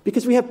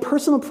 Because we have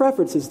personal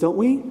preferences, don't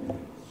we?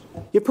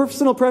 You have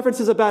personal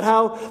preferences about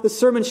how the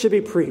sermon should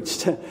be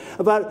preached,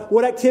 about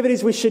what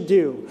activities we should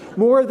do.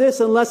 More of this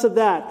and less of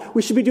that.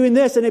 We should be doing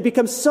this, and it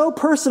becomes so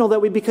personal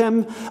that we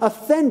become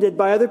offended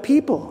by other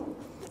people.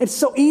 It's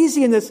so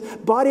easy in this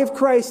body of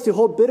Christ to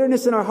hold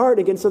bitterness in our heart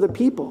against other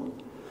people.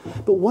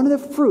 But one of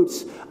the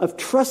fruits of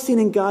trusting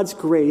in God's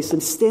grace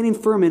and standing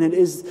firm in it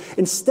is,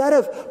 instead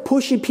of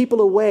pushing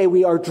people away,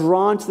 we are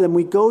drawn to them,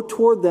 we go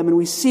toward them, and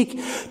we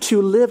seek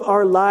to live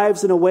our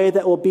lives in a way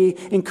that will be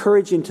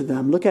encouraging to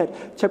them. Look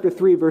at chapter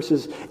 3,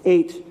 verses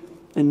 8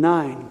 and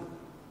 9.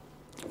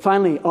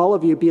 Finally, all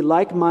of you, be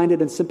like-minded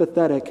and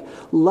sympathetic.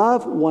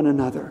 Love one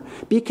another.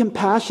 Be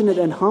compassionate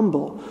and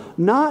humble,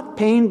 not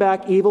paying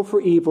back evil for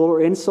evil or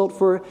insult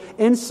for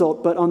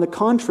insult, but on the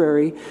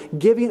contrary,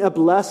 giving a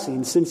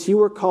blessing, since you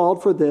were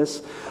called for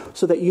this,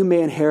 so that you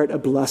may inherit a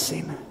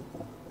blessing.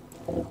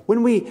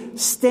 When we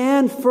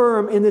stand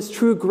firm in this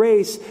true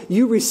grace,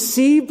 you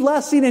receive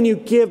blessing and you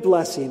give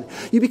blessing.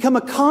 You become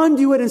a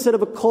conduit instead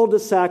of a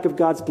cul-de-sac of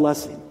God's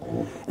blessing.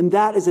 And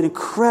that is an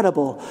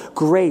incredible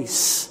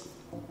grace.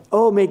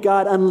 Oh, may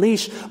God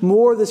unleash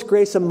more of this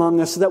grace among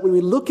us so that when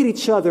we look at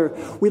each other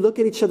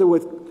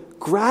with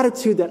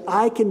gratitude that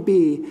I can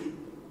be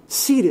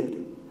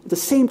seated at the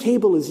same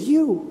table as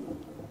you.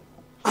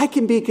 I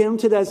can be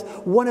counted as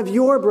one of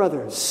your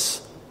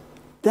brothers.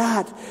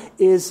 That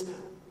is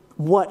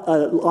what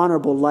an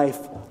honorable life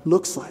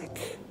looks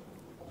like.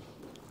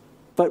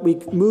 But we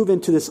move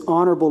into this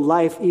honorable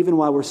life even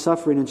while we're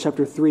suffering in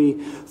chapter 3,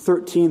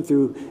 13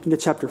 through into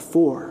chapter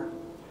 4. And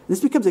this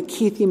becomes a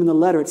key theme in the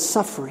letter. It's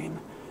suffering.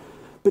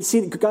 But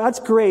see, God's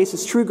grace,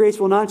 His true grace,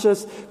 will not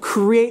just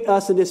create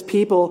us and His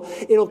people.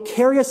 It'll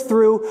carry us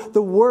through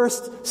the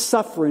worst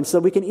suffering so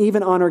that we can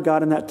even honor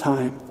God in that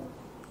time.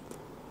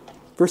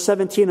 Verse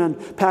 17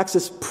 unpacks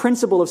this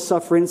principle of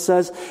suffering. It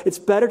says, it's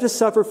better to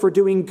suffer for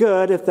doing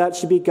good, if that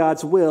should be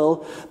God's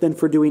will, than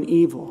for doing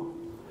evil.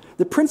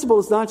 The principle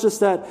is not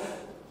just that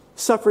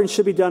suffering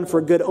should be done for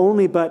good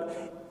only,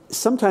 but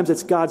sometimes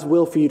it's God's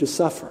will for you to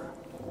suffer.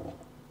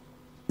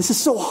 This is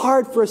so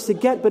hard for us to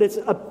get, but it's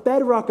a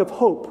bedrock of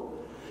hope.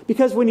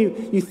 Because when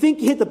you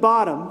think you hit the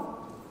bottom,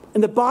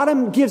 and the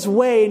bottom gives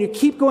way, and you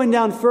keep going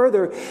down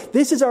further,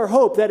 this is our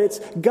hope, that it's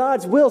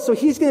God's will. So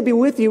He's going to be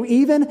with you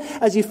even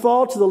as you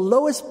fall to the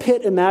lowest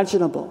pit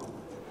imaginable.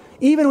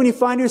 Even when you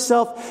find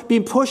yourself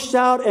being pushed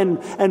out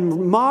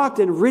and mocked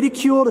and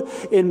ridiculed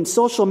in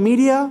social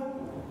media.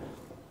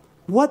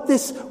 What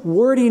this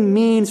wording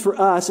means for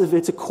us, if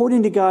it's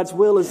according to God's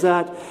will, is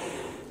that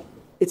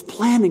it's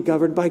planned and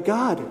governed by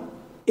God.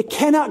 It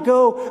cannot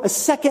go a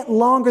second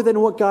longer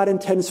than what God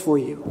intends for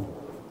you.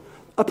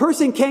 A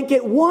person can't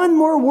get one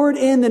more word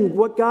in than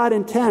what God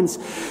intends.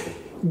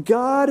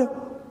 God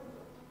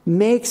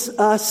makes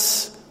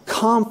us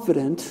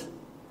confident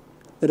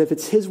that if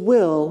it's His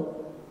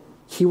will,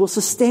 He will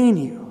sustain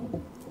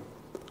you.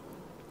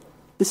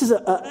 This is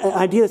an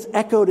idea that's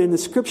echoed in the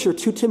Scripture,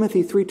 2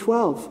 Timothy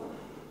 3:12.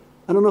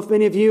 I don't know if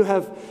many of you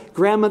have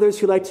grandmothers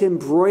who like to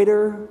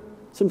embroider.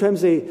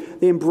 Sometimes they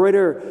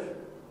embroider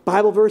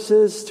Bible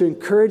verses to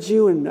encourage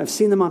you, and I've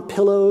seen them on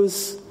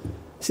pillows,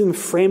 I've seen them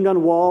framed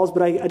on walls,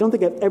 but I don't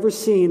think I've ever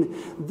seen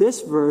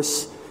this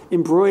verse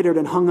embroidered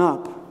and hung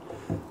up.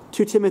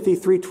 2 Timothy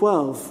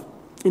 3:12.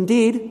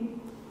 Indeed,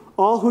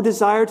 all who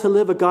desire to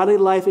live a godly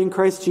life in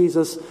Christ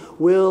Jesus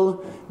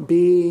will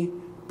be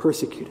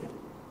persecuted.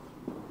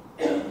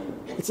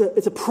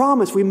 It's a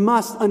promise we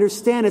must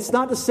understand. It's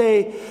not to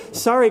say,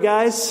 sorry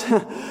guys,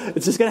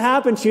 it's just going to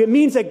happen to you. It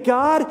means that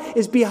God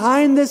is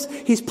behind this.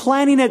 He's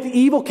planning it. The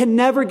evil can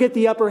never get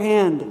the upper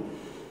hand.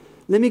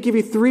 Let me give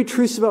you 3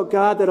 truths about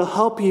God that'll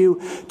help you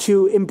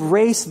to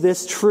embrace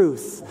this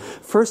truth.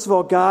 First of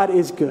all, God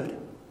is good.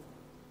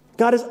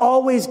 God is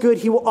always good.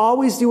 He will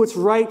always do what's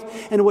right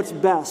and what's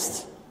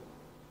best.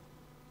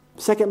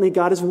 Secondly,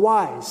 God is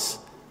wise.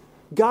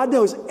 God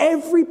knows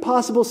every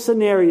possible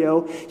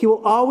scenario. He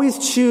will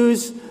always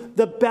choose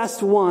the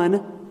best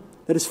one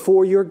that is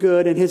for your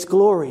good and His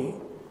glory.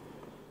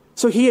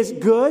 So He is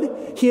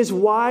good, He is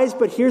wise,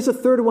 but here's a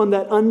third one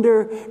that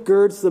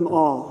undergirds them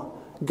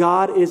all.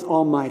 God is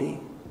almighty.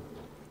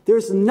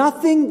 There's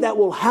nothing that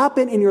will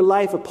happen in your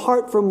life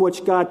apart from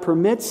which God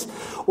permits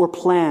or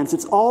plans.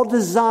 It's all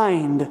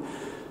designed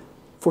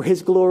for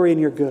His glory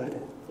and your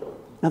good.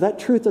 Now that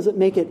truth doesn't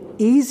make it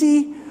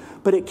easy,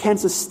 but it can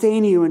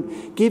sustain you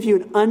and give you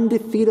an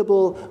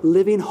undefeatable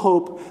living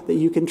hope that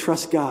you can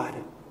trust God.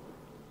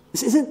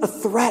 This isn't a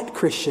threat,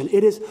 Christian.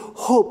 It is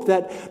hope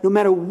that no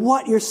matter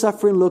what your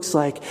suffering looks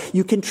like,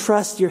 you can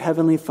trust your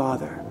Heavenly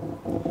Father.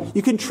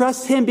 You can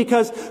trust Him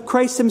because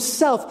Christ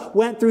Himself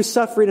went through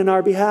suffering on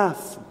our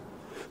behalf.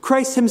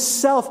 Christ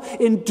Himself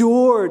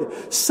endured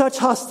such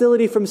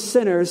hostility from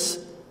sinners,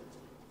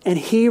 and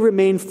He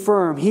remained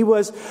firm. He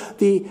was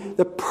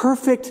the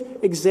perfect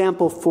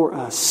example for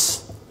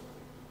us.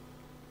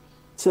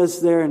 It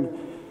says there in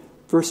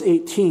verse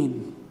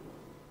 18,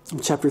 in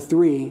chapter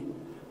 3,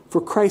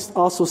 for Christ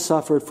also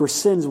suffered for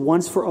sins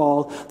once for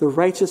all, the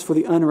righteous for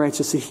the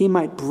unrighteous, so He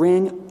might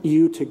bring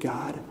you to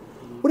God.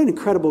 What an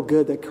incredible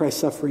good that Christ's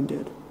suffering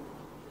did.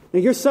 Now,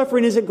 your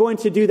suffering isn't going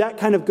to do that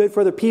kind of good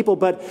for other people,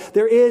 but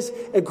there is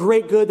a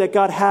great good that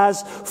God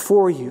has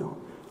for you.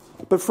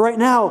 But for right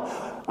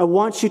now, I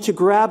want you to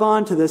grab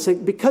onto this.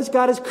 Because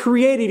God has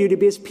created you to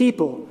be His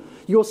people,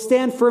 you will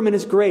stand firm in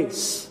His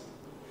grace.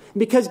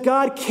 Because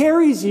God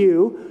carries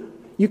you,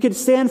 you can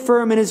stand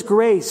firm in His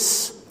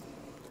grace.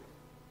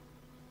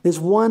 There's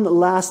one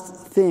last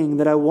thing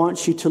that I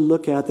want you to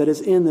look at that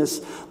is in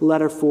this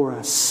letter for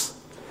us.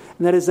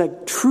 And that is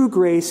that true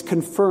grace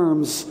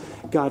confirms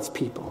God's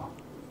people.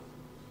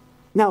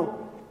 Now,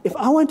 if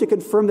I want to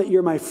confirm that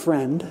you're my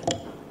friend,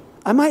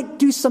 I might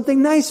do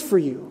something nice for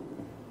you.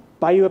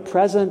 Buy you a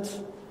present,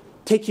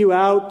 take you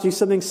out, do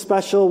something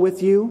special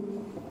with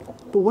you.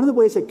 But one of the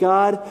ways that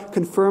God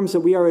confirms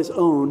that we are his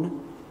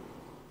own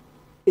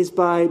is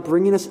by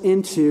bringing us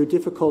into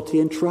difficulty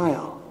and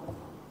trial.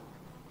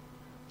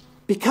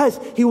 Because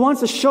he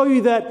wants to show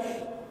you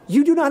that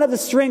you do not have the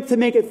strength to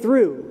make it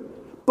through,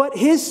 but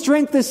his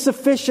strength is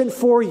sufficient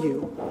for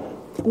you.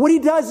 What he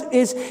does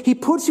is he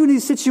puts you in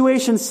these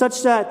situations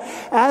such that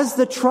as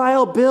the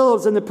trial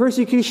builds and the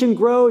persecution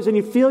grows and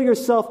you feel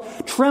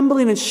yourself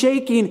trembling and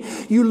shaking,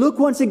 you look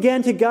once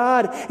again to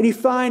God and you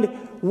find,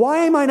 why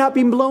am I not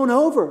being blown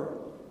over?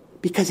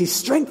 Because he's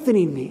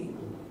strengthening me.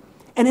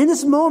 And in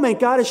this moment,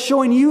 God is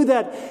showing you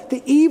that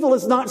the evil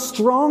is not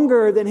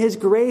stronger than his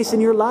grace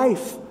in your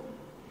life.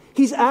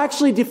 He's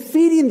actually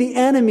defeating the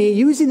enemy,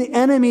 using the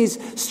enemy's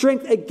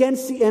strength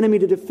against the enemy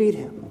to defeat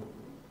him.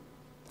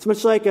 It's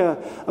much like a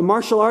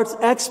martial arts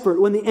expert.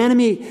 When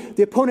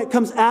the opponent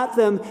comes at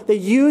them, they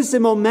use the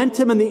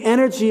momentum and the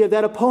energy of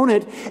that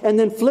opponent and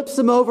then flips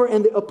them over,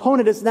 and the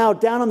opponent is now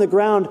down on the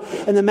ground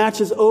and the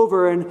match is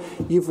over and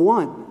you've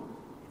won.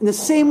 In the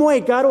same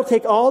way, God will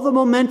take all the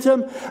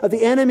momentum of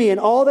the enemy and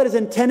all that is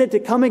intended to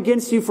come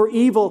against you for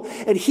evil,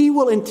 and he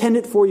will intend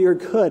it for your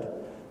good.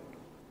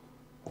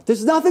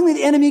 There's nothing that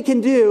the enemy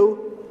can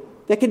do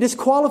that can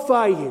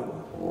disqualify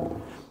you.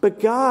 But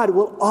God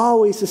will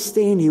always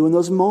sustain you in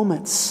those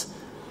moments.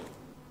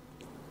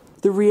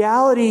 The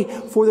reality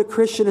for the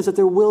Christian is that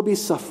there will be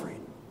suffering.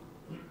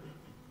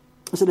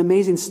 There's an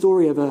amazing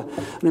story of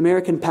an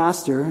American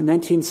pastor. In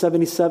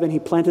 1977, he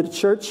planted a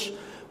church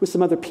with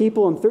some other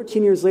people, and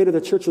 13 years later, the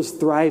church was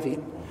thriving.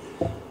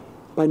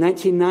 By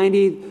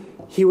 1990,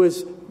 he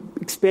was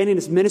expanding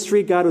his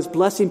ministry. God was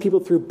blessing people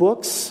through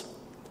books.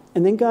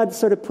 And then God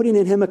started putting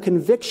in him a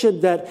conviction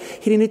that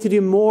he needed to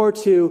do more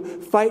to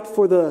fight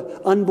for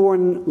the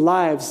unborn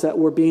lives that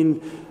were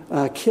being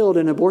killed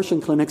in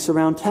abortion clinics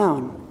around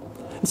town.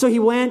 And so he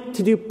went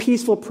to do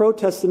peaceful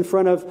protests in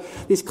front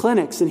of these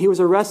clinics, and he was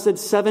arrested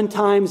 7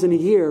 times in a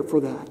year for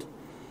that.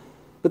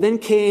 But then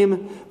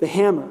came the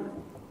hammer.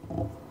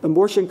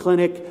 Abortion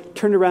clinic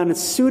turned around and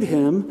sued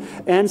him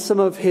and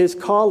some of his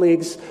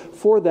colleagues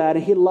for that,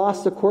 and he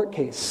lost a court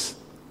case.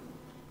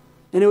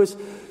 And it was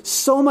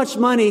so much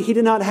money, he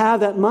did not have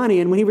that money.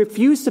 And when he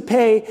refused to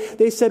pay,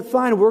 they said,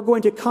 fine, we're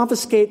going to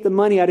confiscate the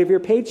money out of your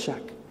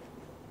paycheck.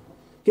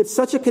 He had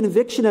such a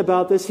conviction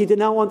about this, he did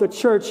not want the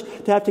church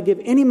to have to give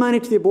any money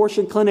to the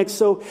abortion clinic,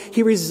 so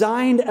he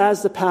resigned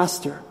as the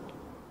pastor.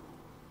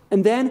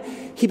 And then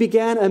he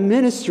began a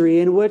ministry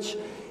in which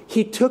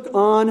he took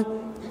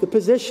on the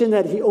position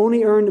that he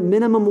only earned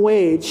minimum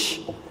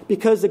wage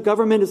because the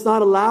government is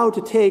not allowed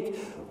to take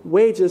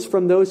wages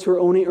from those who are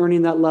only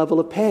earning that level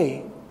of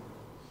pay.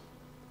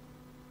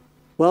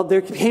 Well,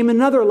 there came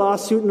another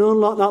lawsuit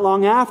not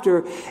long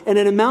after, and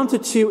it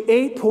amounted to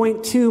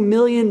 $8.2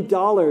 million in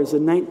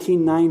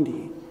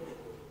 1990.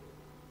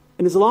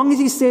 And as long as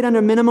he stayed under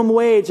minimum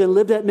wage and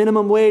lived at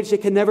minimum wage, they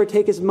could never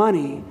take his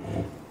money.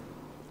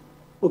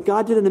 Well,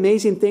 God did an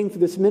amazing thing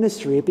through this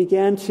ministry. It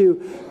began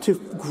to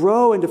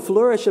grow and to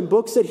flourish, and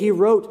books that he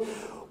wrote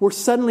were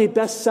suddenly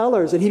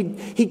bestsellers. And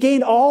he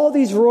gained all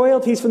these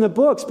royalties from the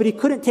books, but he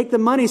couldn't take the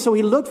money, so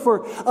he looked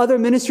for other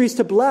ministries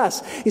to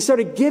bless. He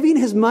started giving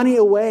his money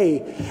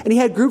away, and he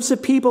had groups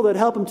of people that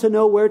helped him to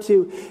know where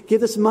to give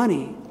this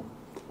money.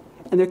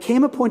 And there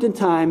came a point in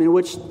time in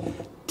which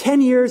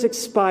 10 years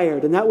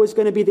expired, and that was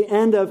going to be the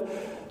end of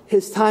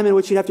his time in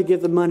which he'd have to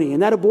give the money.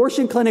 And that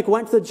abortion clinic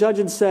went to the judge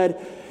and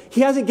said,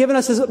 he hasn't given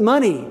us his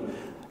money.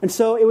 And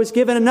so it was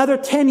given another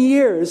 10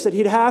 years that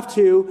he'd have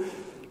to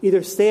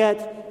either stay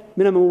at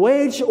minimum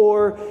wage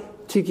or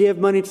to give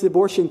money to the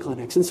abortion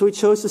clinics. And so he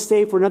chose to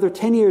stay for another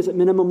 10 years at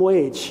minimum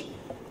wage.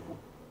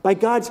 By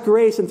God's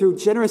grace and through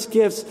generous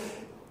gifts,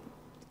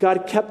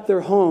 God kept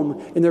their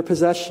home in their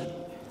possession.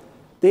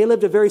 They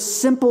lived a very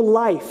simple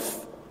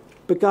life,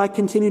 but God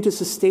continued to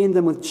sustain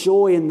them with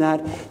joy in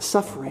that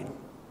suffering.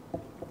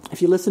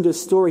 If you listen to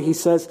his story, he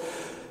says,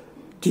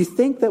 do you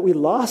think that we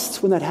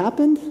lost when that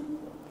happened?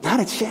 Not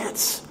a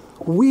chance.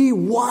 We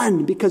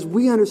won because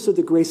we understood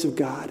the grace of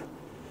God.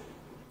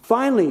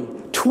 Finally,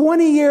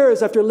 20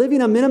 years after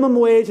living on minimum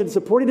wage and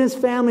supporting his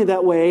family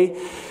that way,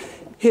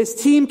 his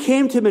team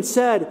came to him and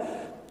said,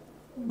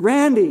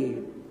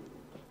 Randy,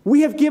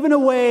 we have given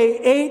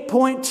away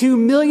 $8.2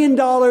 million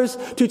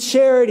to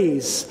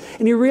charities.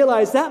 And he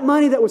realized that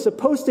money that was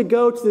supposed to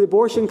go to the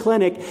abortion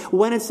clinic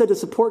went instead to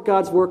support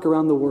God's work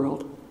around the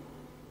world.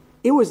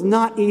 It was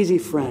not easy,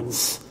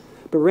 friends.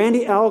 But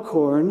Randy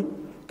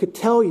Alcorn could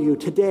tell you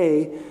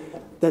today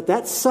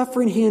that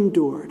suffering he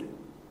endured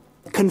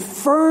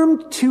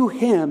confirmed to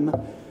him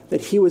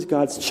that he was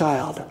God's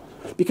child.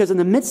 Because in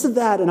the midst of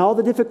that and all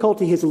the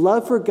difficulty, his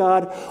love for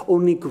God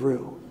only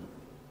grew.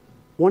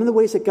 One of the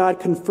ways that God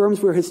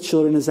confirms we're his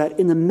children is that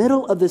in the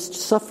middle of this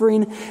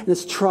suffering,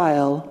 this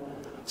trial,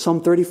 Psalm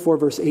 34,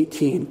 verse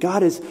 18.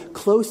 God is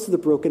close to the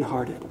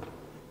brokenhearted,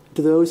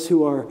 to those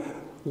who are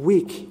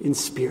weak in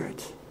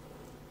spirit.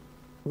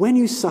 When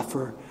you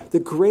suffer, the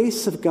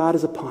grace of God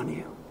is upon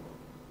you,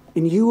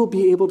 and you will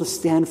be able to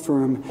stand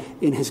firm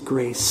in his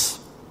grace.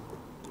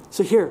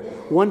 So here,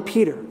 1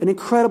 Peter, an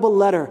incredible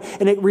letter,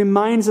 and it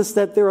reminds us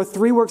that there are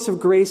 3 works of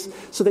grace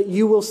so that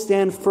you will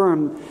stand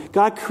firm.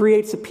 God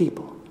creates a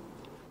people.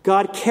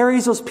 God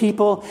carries those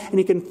people, and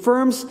he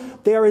confirms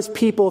they are his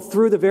people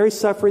through the very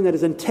suffering that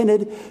is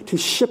intended to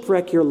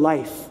shipwreck your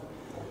life.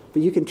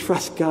 But you can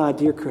trust God,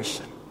 dear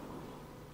Christian.